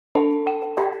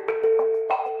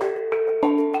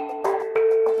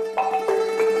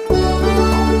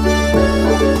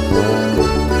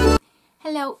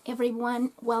Hello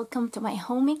everyone, welcome to my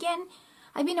home again.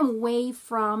 I've been away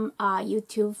from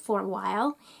YouTube for a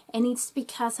while, and it's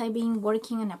because I've been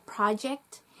working on a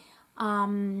project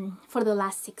for the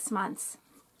last 6 months.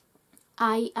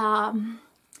 I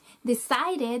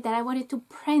decided that I wanted to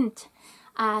print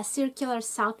a circular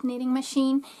sock knitting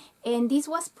machine, and this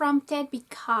was prompted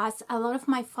because a lot of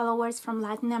my followers from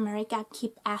Latin America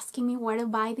keep asking me where to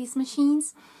buy these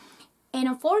machines, and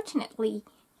unfortunately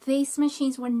these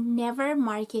machines were never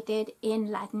marketed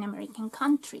in Latin American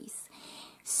countries.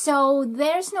 So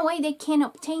there's no way they can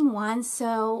obtain one.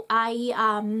 So I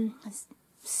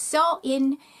saw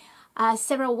in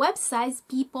several websites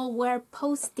people were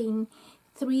posting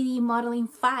 3D modeling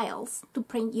files to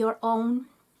print your own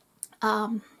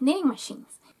knitting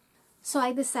machines. So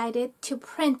I decided to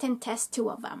print and test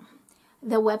 2 of them.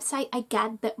 The website I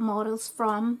got the models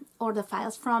from, or the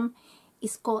files from,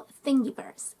 is called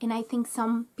Thingiverse, and I think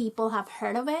some people have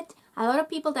heard of it. A lot of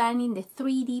people that are in the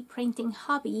 3D printing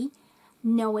hobby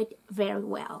know it very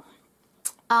well.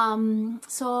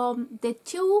 So the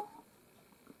 2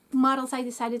 models I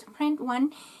decided to print,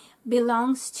 one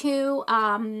belongs to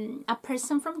a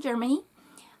person from Germany.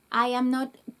 I am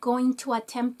not going to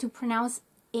attempt to pronounce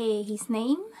his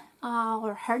name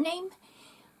or her name,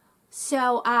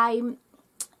 so I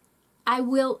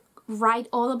will write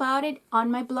all about it on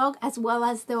my blog, as well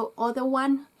as the other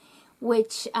one,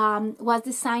 which was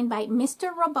designed by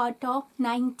Mr. Roboto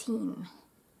 19,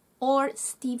 or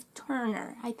Steve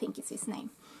Turner, I think is his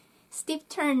name. Steve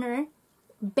Turner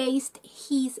based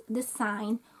his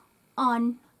design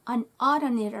on an auto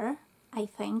knitter, I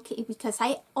think, because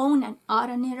I own an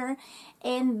auto knitter,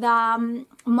 and the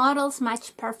models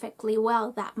match perfectly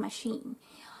well that machine.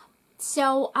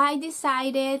 So I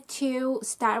decided to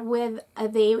start with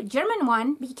the German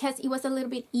one because it was a little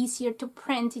bit easier to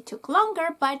print. It took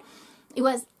longer, but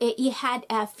it had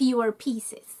fewer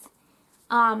pieces.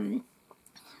 I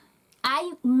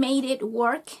made it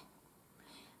work,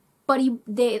 but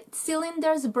the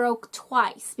cylinders broke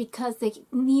twice because the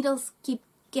needles keep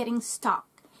getting stuck.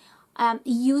 It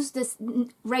used this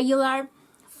regular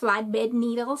flatbed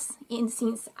needles, and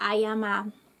since I am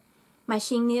a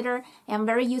machine knitter, I'm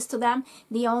very used to them.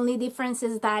 The only difference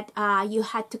is that you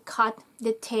had to cut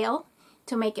the tail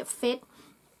to make it fit,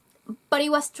 but it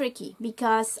was tricky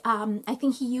because I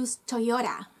think he used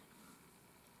Toyota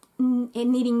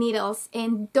knitting needles,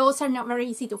 and those are not very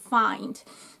easy to find.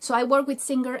 So I worked with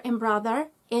Singer and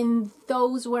Brother, and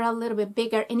those were a little bit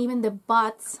bigger, and even the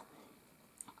butts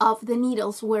of the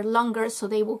needles were longer, so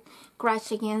they would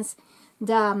crash against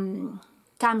the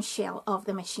camshell of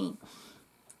the machine.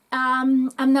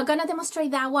 I'm not gonna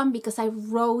demonstrate that one because I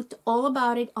wrote all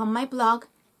about it on my blog,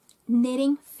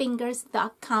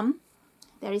 knittingfingers.com.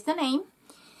 There is the name.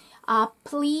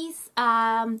 Please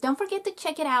don't forget to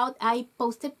check it out. I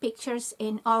posted pictures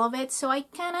in all of it, so I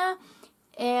kind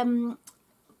of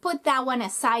put that one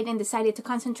aside and decided to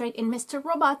concentrate in Mr.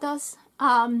 Roboto's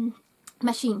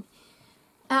machine.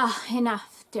 And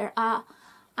after an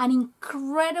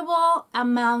incredible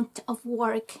amount of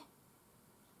work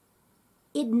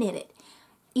it knitted.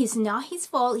 It's not his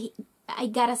fault. I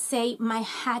gotta say my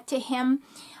hat to him.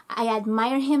 I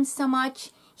admire him so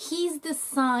much. His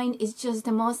design is just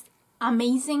the most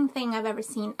amazing thing I've ever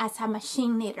seen as a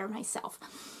machine knitter myself,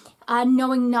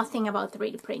 knowing nothing about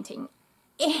 3D printing,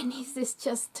 and this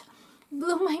just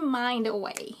blew my mind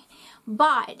away.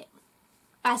 But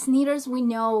as knitters, we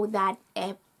know that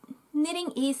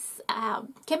knitting is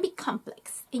can be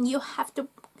complex, and you have to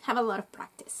have a lot of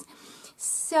practice.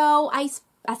 So as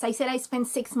I said, I spent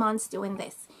 6 months doing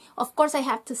this. Of course, I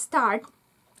had to start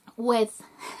with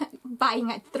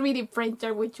buying a 3D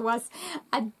printer, which was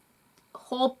a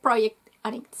whole project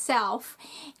on itself,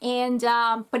 and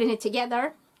putting it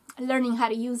together, learning how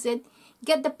to use it,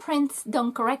 get the prints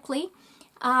done correctly.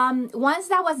 Once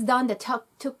that was done, that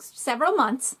took several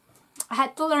months. I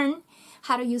had to learn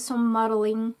how to use some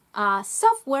modeling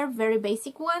software, very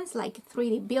basic ones like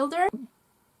 3D Builder.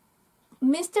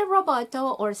 Mr.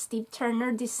 Roboto, or Steve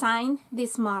Turner, designed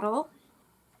this model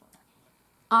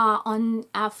on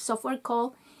a software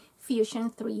called Fusion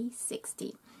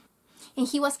 360. And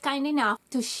he was kind enough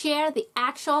to share the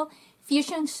actual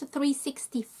Fusion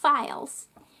 360 files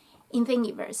in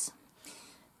Thingiverse.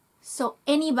 So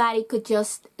anybody could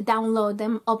just download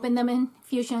them, open them in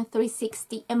Fusion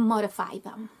 360, and modify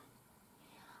them.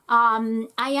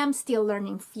 I am still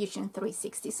learning Fusion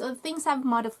 360, so the things I've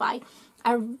modified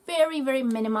are very, very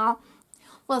minimal.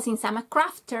 Well, since I'm a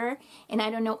crafter and I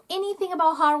don't know anything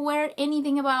about hardware,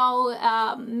 anything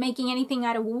about making anything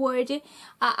out of wood,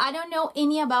 I don't know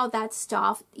any about that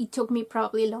stuff. It took me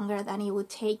probably longer than it would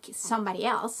take somebody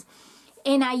else.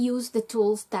 and I use the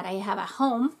tools that I have at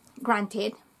home.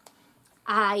 Granted,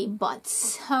 I bought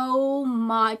so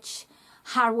much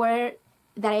hardware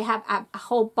that I have a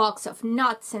whole box of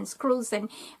nuts and screws, and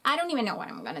I don't even know what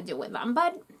I'm gonna do with them.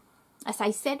 But as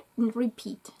I said,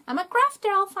 repeat, I'm a crafter.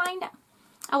 I'll find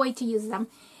a way to use them.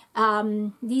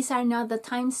 These are not the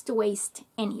times to waste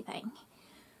anything.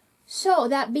 So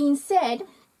that being said,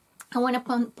 I want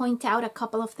to point out a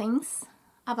couple of things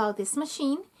about this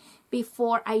machine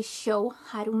before I show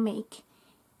how to make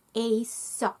a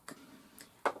sock.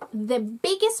 The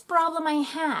biggest problem I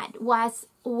had was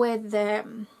with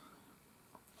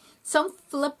some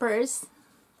flipper-like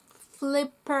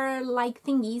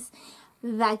thingies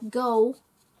that go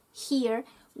here,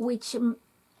 which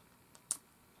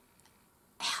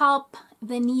help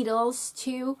the needles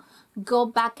to go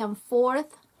back and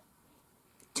forth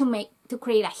to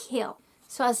create a heel.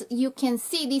 So as you can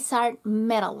see, these are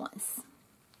metal ones.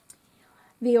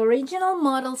 The original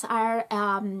models are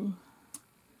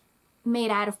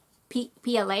made out of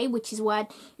PLA, which is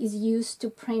what is used to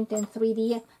print in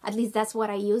 3D. At least that's what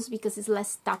I use because it's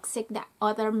less toxic than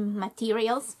other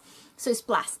materials. So it's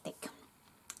plastic.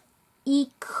 It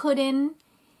couldn't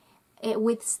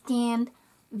withstand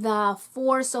the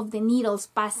force of the needles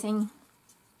passing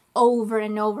over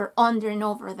and over, under and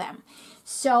over them.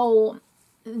 So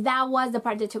that was the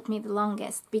part that took me the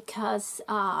longest, because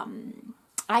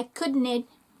I could knit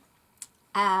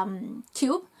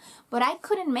tube, but I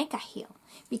couldn't make a heel,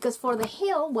 because for the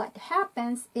heel what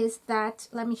happens is that,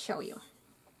 let me show you.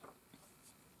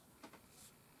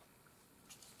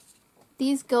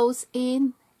 This goes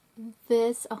in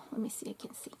this, oh, let me see, I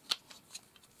can see,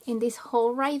 in this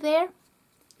hole right there.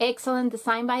 Excellent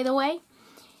design, by the way.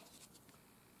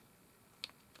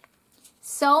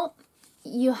 So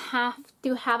you have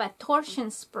to have a torsion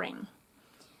spring.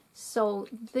 So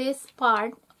this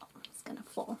part, oh, it's gonna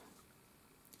fall.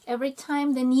 Every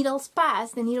time the needles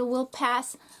pass, the needle will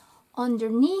pass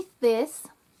underneath this.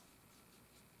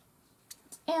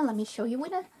 And let me show you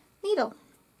with a needle.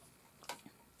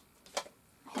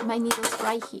 I have my needles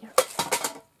right here.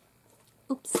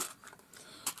 Oops.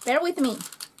 Bear with me.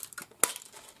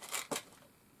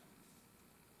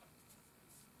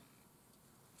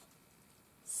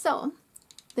 So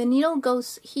the needle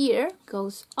goes here,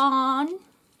 goes on,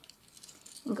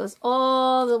 and goes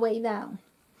all the way down.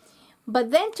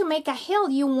 But then to make a heel,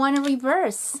 you want to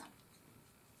reverse.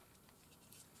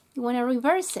 You want to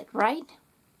reverse it, right?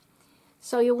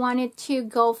 So you want it to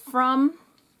go from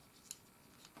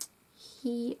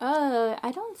here.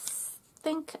 I don't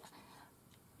think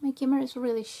my camera is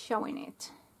really showing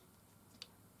it.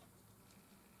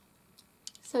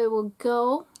 So it will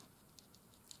go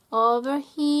over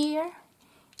here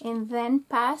and then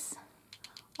pass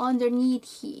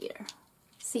underneath here.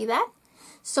 See that?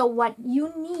 So what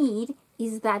you need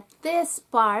is that this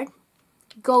part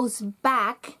goes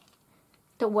back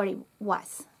to where it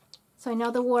was. So in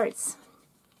other words,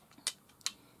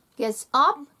 gets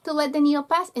up to let the needle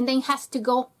pass and then has to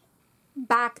go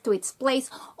back to its place,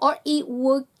 or it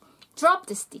would drop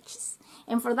the stitches.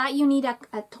 And for that you need a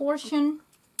torsion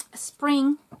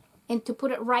spring, and to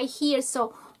put it right here,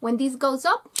 so when this goes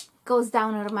up, goes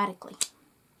down automatically.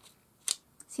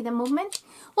 See the movement?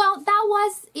 Well, that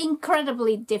was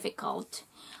incredibly difficult.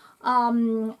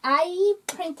 I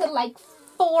printed like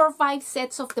 4 or 5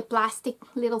 sets of the plastic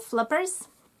little flippers,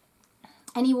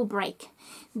 and it would break.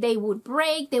 They would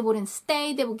break, they wouldn't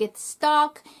stay, they would get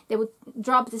stuck, they would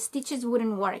drop the stitches,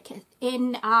 wouldn't work.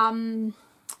 And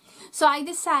so I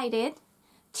decided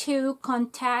to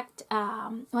contact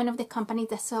one of the companies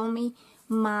that sold me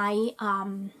my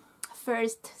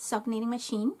first sock knitting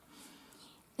machine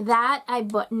that I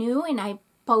bought new, and I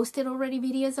posted already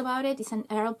videos about it. It's an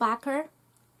Earl Backer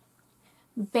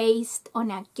based on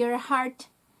a Gerhardt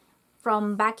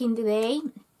from back in the day,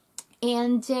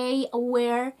 and they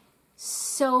were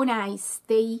so nice.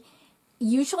 They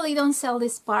usually don't sell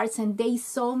these parts, and they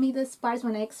sold me these parts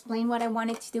when I explained what I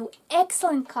wanted to do.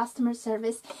 Excellent customer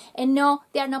service. And no,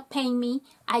 they are not paying me.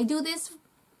 I do this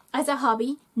as a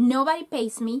hobby. Nobody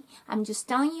pays me. I'm just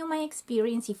telling you my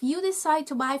experience. If you decide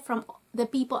to buy from the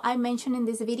people I mentioned in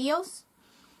these videos,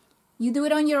 you do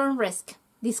it on your own risk.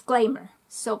 Disclaimer.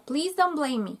 So please don't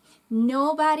blame me.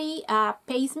 Nobody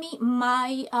pays me.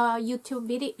 My YouTube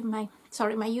video, my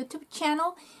YouTube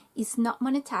channel is not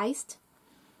monetized.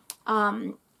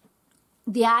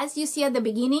 The ads you see at the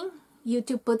beginning,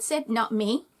 YouTube puts it, not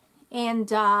me.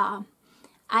 And I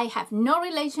have no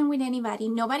relation with anybody.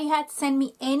 Nobody had sent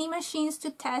me any machines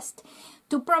to test,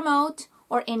 to promote,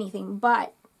 or anything.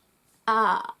 But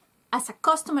as a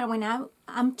customer, when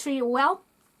I'm treated well,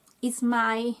 it's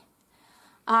my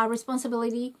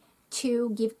responsibility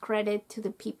to give credit to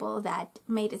the people that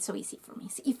made it so easy for me.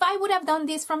 If I would have done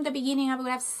this from the beginning, I would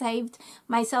have saved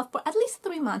myself for at least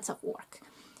 3 months of work.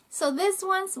 So these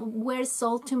ones were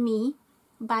sold to me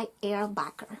by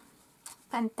Backer.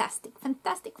 Fantastic,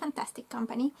 fantastic, fantastic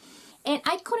company. And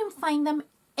I couldn't find them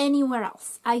anywhere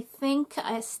else. I think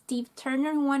Steve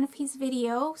Turner in one of his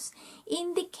videos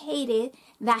indicated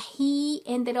that he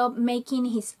ended up making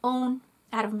his own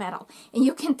out of metal. And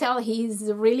you can tell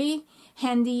he's really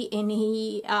handy and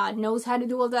he knows how to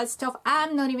do all that stuff.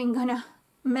 I'm not even gonna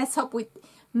mess up with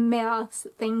metal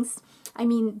things. I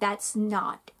mean, that's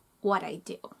not what I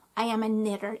do. I am a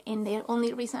knitter, and the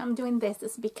only reason I'm doing this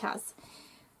is because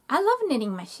I love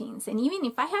knitting machines, and even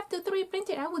if I have to 3D print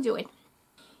it, I will do it.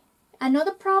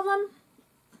 Another problem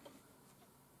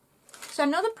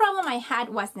I had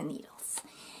was the needles.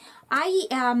 I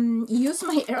used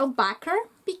my Backer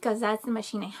because that's the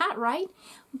machine I had, right?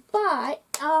 But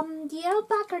the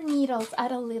Backer needles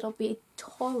are a little bit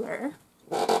taller.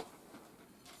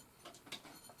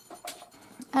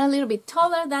 A little bit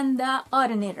taller than the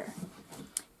auto knitter.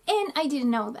 And I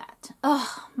didn't know that.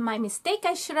 Oh, my mistake.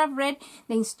 I should have read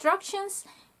the instructions.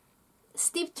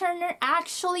 Steve Turner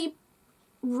actually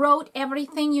wrote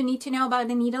everything you need to know about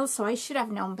the needles, so I should have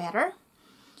known better.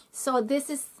 So this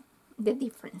is the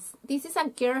difference. This is a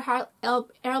Gerhard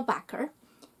Backer,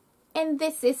 and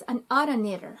this is an auto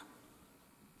knitter.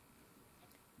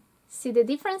 See the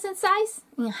difference in size?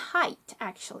 In height,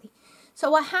 actually.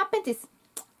 So what happened is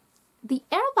the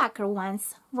Backer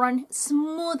ones run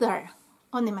smoother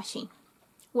on the machine,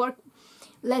 work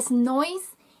less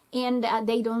noise, and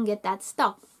they don't get that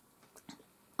stuck.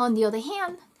 On the other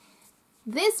hand,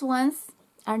 these ones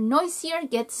are noisier,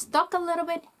 get stuck a little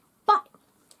bit, but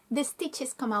the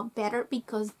stitches come out better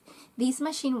because this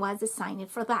machine was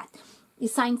designed for that.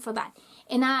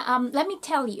 And let me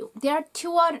tell you, there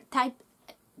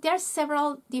are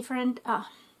several different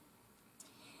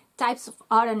types of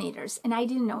auto knitters, and I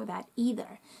didn't know that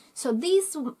either. So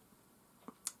this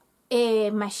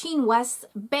machine was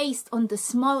based on the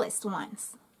smallest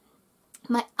ones.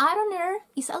 My auto knitter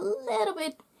is a little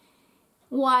bit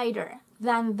wider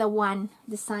than the one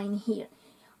designed here.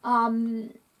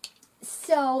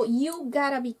 So you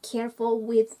gotta be careful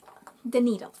with the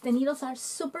needles. The needles are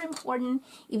super important.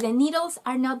 If the needles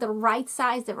are not the right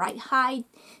size, the right height,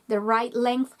 the right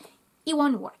length, it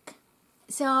won't work.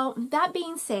 So that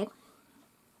being said,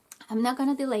 I'm not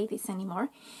gonna delay this anymore.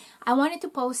 I wanted to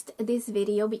post this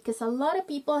video because a lot of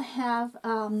people have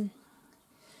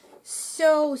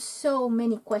so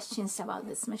many questions about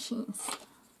these machines.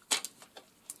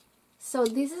 So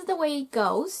this is the way it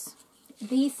goes.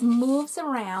 This moves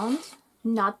around,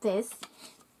 not this.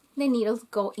 The needles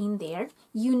go in there.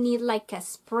 You need like a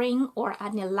spring or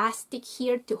an elastic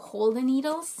here to hold the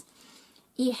needles.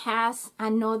 It has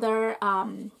another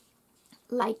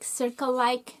like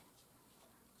circle-like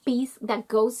piece that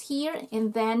goes here,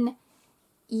 and then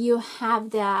you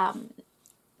have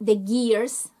the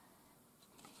gears,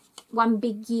 one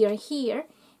big gear here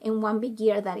and one big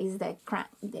gear that is the crank,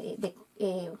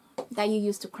 that you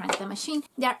use to crank the machine.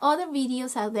 There are other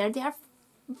videos out there. They are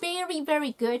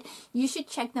very good. You should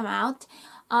check them out.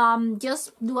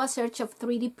 Just do a search of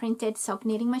 3D printed sock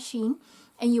knitting machine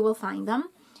and you will find them.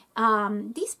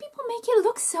 These people make it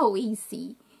look so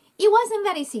easy. It wasn't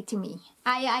that easy to me,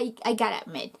 I gotta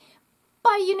admit.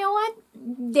 But you know what?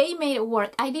 They made it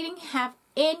work. I didn't have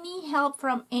any help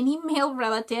from any male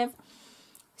relative.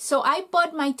 So I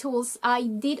bought my tools. I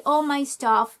did all my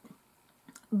stuff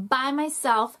by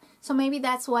myself. So maybe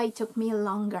that's why it took me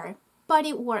longer. But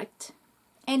it worked.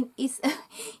 And it's,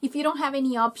 if you don't have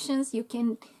any options, you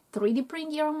can 3D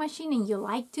print your own machine and you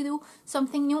like to do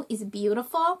something new. It's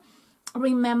beautiful.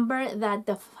 Remember that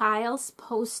the files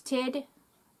posted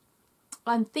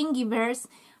on Thingiverse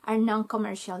are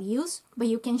non-commercial use, but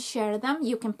you can share them.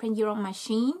 You can print your own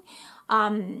machine.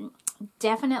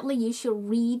 Definitely you should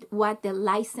read what the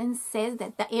license says,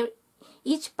 that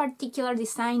each particular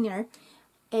designer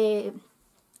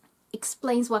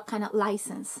explains what kind of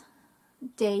license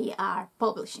they are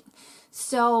publishing.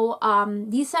 So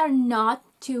these are not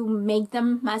to make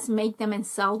them, mass make them and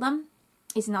sell them.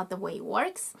 It's not the way it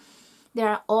works. There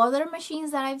are other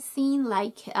machines that I've seen,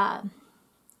 like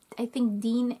I think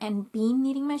Dean and Bean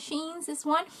knitting machines is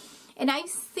one, and I've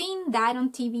seen that on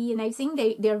TV and I've seen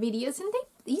their videos, and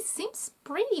it seems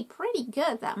pretty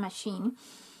good, that machine.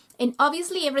 And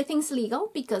obviously everything's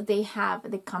legal because they have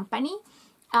the company.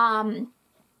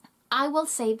 I will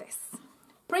say this: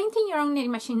 printing your own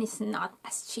knitting machine is not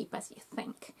as cheap as you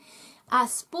think. A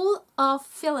spool of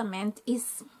filament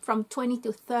is from $20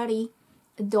 to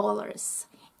 $30,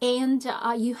 and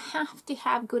you have to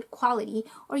have good quality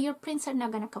or your prints are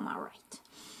not going to come out right.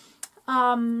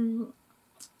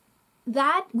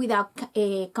 That without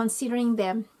considering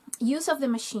the use of the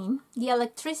machine, the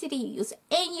electricity use,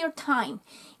 and your time.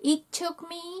 It took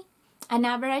me an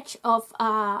average of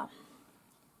 5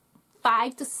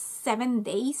 to 7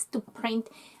 days to print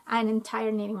an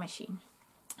entire knitting machine.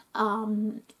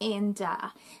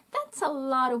 That's a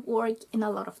lot of work and a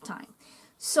lot of time.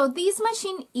 So this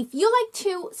machine, if you like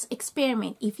to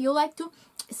experiment, if you like to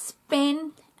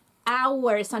spend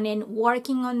hours on it,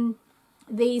 working on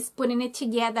this, putting it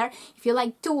together, if you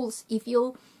like tools, if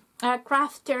you are a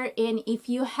crafter, and if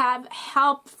you have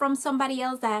help from somebody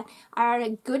else that are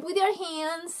good with your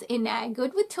hands and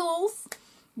good with tools,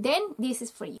 then this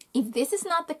is for you. If this is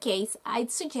not the case,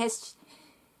 I'd suggest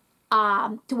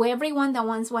to everyone that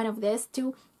wants one of this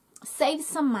to save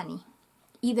some money.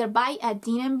 Either buy a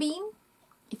D&B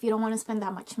if you don't want to spend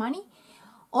that much money,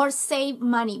 or save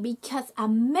money, because a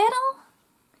metal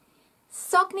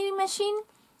sock knitting machine,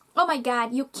 oh my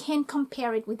God, you can't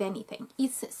compare it with anything.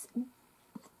 It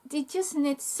just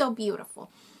knits so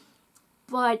beautiful.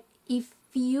 But if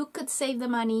you could save the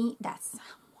money, that's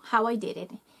how I did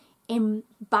it, and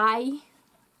buy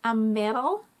a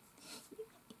metal,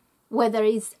 whether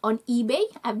it's on eBay,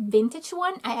 a vintage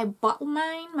one. I bought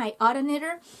mine, my auto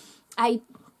knitter. I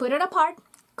put it apart,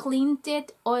 cleaned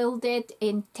it, oiled it,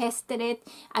 and tested it.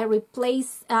 I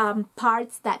replaced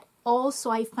parts that also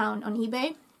I found on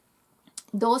eBay.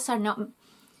 Those are not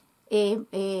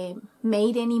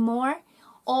made anymore.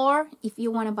 Or if you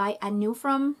want to buy a new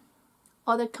from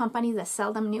other companies that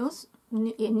sell them new,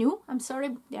 I'm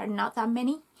sorry, there are not that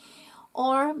many,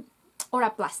 or a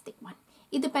plastic one.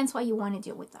 It depends what you want to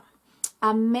do with them.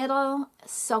 A metal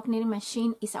sock knitting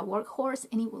machine is a workhorse,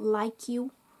 and it will like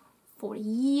you for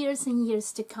years and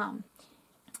years to come.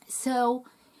 So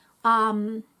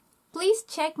please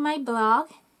check my blog.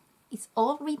 It's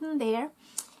all written there.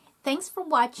 Thanks for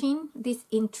watching this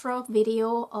intro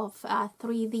video of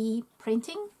 3D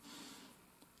printing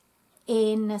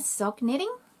and sock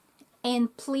knitting.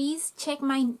 And please check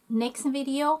my next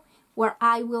video where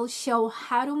I will show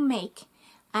how to make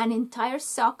an entire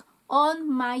sock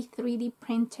on my 3D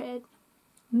printed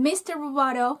Mr.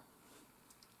 Roboto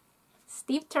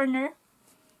Steve Turner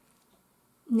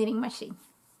knitting machine.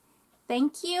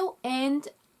 Thank you, and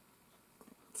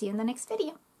see you in the next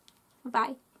video.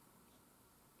 Bye.